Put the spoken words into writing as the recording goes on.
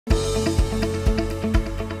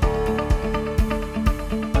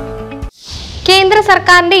കേന്ദ്ര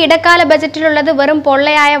സർക്കാരിന്റെ ഇടക്കാല ബജറ്റിലുള്ളത് വെറും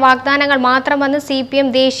പൊള്ളയായ വാഗ്ദാനങ്ങൾ മാത്രമെന്ന് സിപിഎം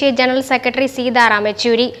ദേശീയ ജനറൽ സെക്രട്ടറി സീതാറാം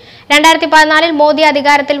യെച്ചൂരി 2014 മോദി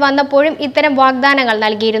അധികാരത്തിൽ വന്നപ്പോഴും ഇത്തരം വാഗ്ദാനങ്ങൾ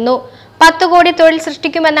നൽകിയിരുന്നു. 10 കോടി തൊഴിൽ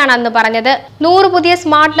സൃഷ്ടിക്കുമെന്നാണ് അന്ന് പറഞ്ഞത്. 100 പുതിയ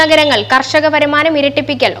സ്മാർട്ട് നഗരങ്ങൾ, കർഷക വരുമാനം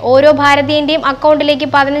ഇരട്ടിപ്പിക്കൽ, ഓരോ ഭാരതീയന്റെയും അക്കൗണ്ടിലേക്ക്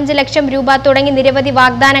 15 ലക്ഷം രൂപ തുടങ്ങി നിരവധി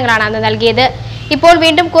വാഗ്ദാനങ്ങളാണ് അന്ന് നൽകിയത്. ഇപ്പോൾ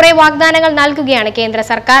വീണ്ടും കുറെ വാഗ്ദാനങ്ങൾ നൽകുകയാണ് കേന്ദ്ര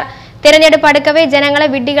സർക്കാർ. തെരഞ്ഞെടുപ്പ് അടുക്കവേ ജനങ്ങളെ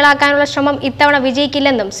വിഡ്ഢികളാക്കാനുള്ള ശ്രമം ഇത്തവണ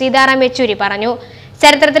വിജയിക്കില്ലെന്നും സീതാറാം യെച്ചൂരി പറഞ്ഞു.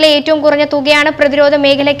 ചരിത്രത്തിലെ ഏറ്റവും കുറഞ്ഞ തുകയാണ് പ്രതിരോധ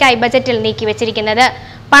മേഖലയ്ക്കായി ബജറ്റിൽ നീക്കിവച്ചിരിക്കുന്നത്.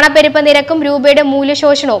 പണപ്പെരുപ്പ നിരക്കും രൂപയുടെ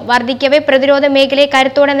മൂല്യശോഷണവും വർദ്ധിക്കവേ പ്രതിരോധ മേഖലയെ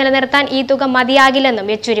കരുത്തോടെ നിലനിർത്താൻ ഈ തുക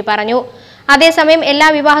മതിയാകില്ലെന്നും യെച്ചൂരി പറഞ്ഞു. അതേസമയം എല്ലാ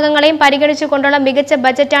വിഭാഗങ്ങളെയും പരിഗണിച്ചുകൊണ്ടുള്ള മികച്ച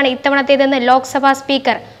ബജറ്റാണ് ഇത്തവണത്തേതെന്ന് ലോക്സഭാ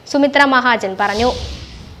സ്പീക്കർ സുമിത്ര മഹാജൻ പറഞ്ഞു.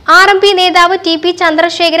 RMP നേതാവ് TP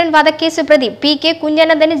ചന്ദ്രശേഖരൻ വധക്കേസ് പ്രതി PK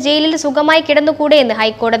കുഞ്ഞനന്ദന് ജയിലിൽ സുഖമായി കിടന്നുകൂടെയെന്ന്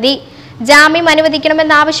ഹൈക്കോടതി. ജാമ്യം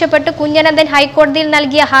അനുവദിക്കണമെന്നാവശ്യപ്പെട്ട് കുഞ്ഞനന്ദൻ ഹൈക്കോടതിയിൽ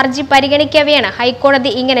നൽകിയ ഹർജി പരിഗണിക്കവെയാണ്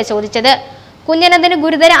ഹൈക്കോടതി ഇങ്ങനെ ചോദിച്ചത്. കുഞ്ഞനന്ദന്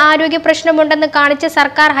ഗുരുതര ആരോഗ്യ പ്രശ്നമുണ്ടെന്ന് കാണിച്ച്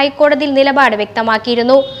സർക്കാർ ഹൈക്കോടതിയിൽ നിലപാട്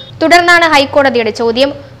വ്യക്തമാക്കിയിരുന്നു. തുടർന്നാണ് ഹൈക്കോടതിയുടെ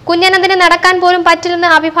ചോദ്യം. കുഞ്ഞനന്ദന് നടക്കാൻ പോലും പറ്റില്ലെന്ന്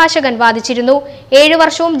അഭിഭാഷകൻ വാദിച്ചിരുന്നു. 7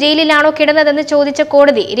 വർഷവും ജയിലിലാണോ കിടന്നതെന്ന് ചോദിച്ച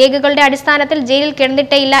കോടതി രേഖകളുടെ അടിസ്ഥാനത്തിൽ ജയിലിൽ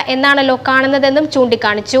കിടന്നിട്ടേയില്ല എന്നാണല്ലോ കാണുന്നതെന്നും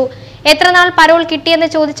ചൂണ്ടിക്കാണിച്ചു. എത്ര നാൾ പരോൾ കിട്ടിയെന്ന്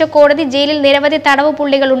ചോദിച്ച കോടതി ജയിലിൽ നിരവധി തടവ്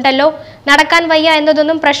പുള്ളികൾ ഉണ്ടല്ലോ, നടക്കാൻ വയ്യ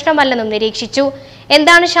എന്നതൊന്നും പ്രശ്നമല്ലെന്നും നിരീക്ഷിച്ചു.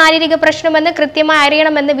 എന്താണ് ശാരീരിക പ്രശ്നമെന്ന് കൃത്യമായി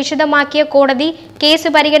അറിയണമെന്ന് വിശദമാക്കിയ കോടതി കേസ്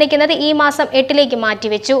പരിഗണിക്കുന്നത് ഈ മാസം 8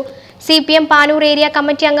 മാറ്റിവെച്ചു. CPM പാനൂർ ഏരിയ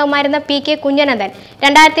കമ്മിറ്റി അംഗമായിരുന്ന PK കുഞ്ഞനന്ദൻ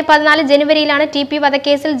 2014 ജനുവരിയിലാണ് TP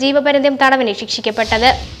വധക്കേസിൽ ജീവപര്യന്തം തടവിന് ശിക്ഷിക്കപ്പെട്ടത്.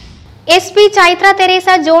 SP ചൈത്ര തെരേസ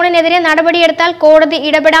ജോണിനെതിരെ നടപടിയെടുത്താൽ കോടതി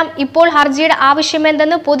ഇടപെടാം. ഇപ്പോൾ ഹർജിയുടെ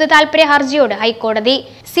ആവശ്യമെന്തെന്ന് പൊതു താൽപര്യ ഹർജിയോട് ഹൈക്കോടതി.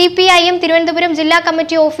 CPIM തിരുവനന്തപുരം ജില്ലാ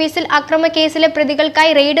കമ്മിറ്റി ഓഫീസിൽ അക്രമക്കേസിലെ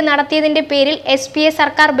പ്രതികൾക്കായി റെയ്ഡ് നടത്തിയതിന്റെ പേരിൽ SPയെ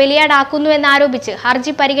സർക്കാർ ബലിയാടാക്കുന്നുവെന്നാരോപിച്ച്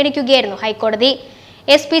ഹർജി പരിഗണിക്കുകയായിരുന്നു ഹൈക്കോടതി.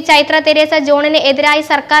 SP ചൈത്ര തെരേസ ജോണിന് എതിരായി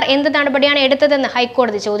സർക്കാർ എന്ത് നടപടിയാണ് എടുത്തതെന്ന്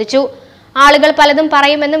ഹൈക്കോടതി ചോദിച്ചു. ആളുകൾ പലതും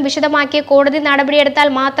പറയുമെന്നും വിശദമാക്കിയ കോടതി നടപടിയെടുത്താൽ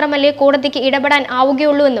മാത്രമല്ലേ കോടതിക്ക് ഇടപെടാൻ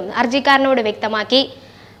ആവുകയുള്ളൂവെന്നും ഹർജിക്കാരനോട് വ്യക്തമാക്കി.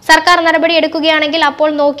 സർക്കാർ നടപടി എടുക്കുകയാണെങ്കിൽ അപ്പോൾ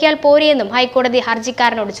നോക്കിയാൽ പോരെയെന്നും ഹൈക്കോടതി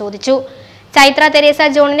ഹർജിക്കാരനോട് ചോദിച്ചു. ചൈത്ര തെരേസ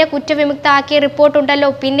ജോണിനെ കുറ്റവിമുക്തമാക്കിയ റിപ്പോർട്ടുണ്ടല്ലോ,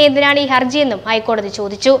 പിന്നെ എന്തിനാണ് ഈ ഹർജിയെന്നും ഹൈക്കോടതി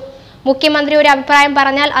ചോദിച്ചു. മുഖ്യമന്ത്രി ഒരു അഭിപ്രായം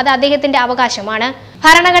പറഞ്ഞാൽ അത് അദ്ദേഹത്തിന്റെ അവകാശമാണ്.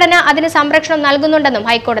 ഭരണഘടന അതിന് സംരക്ഷണം നൽകുന്നുണ്ടെന്നും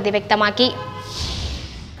ഹൈക്കോടതി വ്യക്തമാക്കി.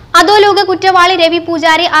 അധോലോക കുറ്റവാളി രവി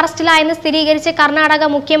പൂജാരി അറസ്റ്റിലായെന്ന് സ്ഥിരീകരിച്ച് കർണാടക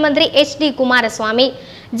മുഖ്യമന്ത്രി HD കുമാരസ്വാമി.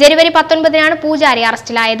 ജനുവരി 19 പൂജാരി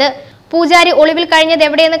അറസ്റ്റിലായത്. പൂജാരി ഒളിവിൽ കഴിഞ്ഞത്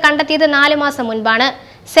എവിടെയെന്ന് കണ്ടെത്തിയത് 4 മാസം മുൻപാണ്.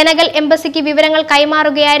 സെനഗൽ എംബസിക്ക് വിവരങ്ങൾ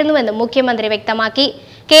കൈമാറുകയായിരുന്നുവെന്നും മുഖ്യമന്ത്രി വ്യക്തമാക്കി.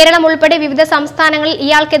 കേരളം ഉൾപ്പെടെ വിവിധ സംസ്ഥാനങ്ങളിൽ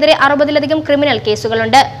ഇയാൾക്കെതിരെ 60-ലധികം ക്രിമിനൽ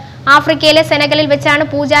കേസുകളുണ്ട്. ആഫ്രിക്കയിലെ സെനഗലിൽ വെച്ചാണ്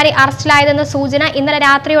പൂജാരി അറസ്റ്റിലായതെന്ന സൂചന ഇന്നലെ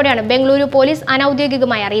രാത്രിയോടെയാണ് ബംഗളൂരു പോലീസ്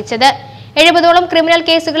അനൌദ്യോഗികമായി അറിയിച്ചത്. 70ഓളം ക്രിമിനൽ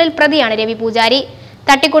കേസുകളിൽ പ്രതിയാണ് രവി പൂജാരി.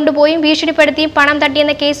 തട്ടിക്കൊണ്ടുപോയും ഭീഷണിപ്പെടുത്തിയും പണം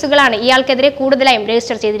തട്ടിയെന്ന കേസുകളാണ് ഇയാൾക്കെതിരെ കൂടുതലായും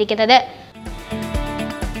രജിസ്റ്റർ ചെയ്തിരിക്കുന്നത്.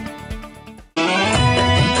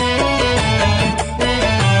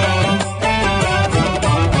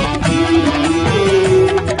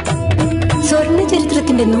 സ്വർണ്ണ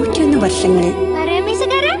ചരിത്രത്തിന്റെ 101 വർഷങ്ങൾ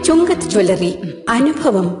ചുങ്കത്ത് ജ്വല്ലറി.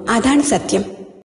 അനുഭവം, അതാണ് സത്യം.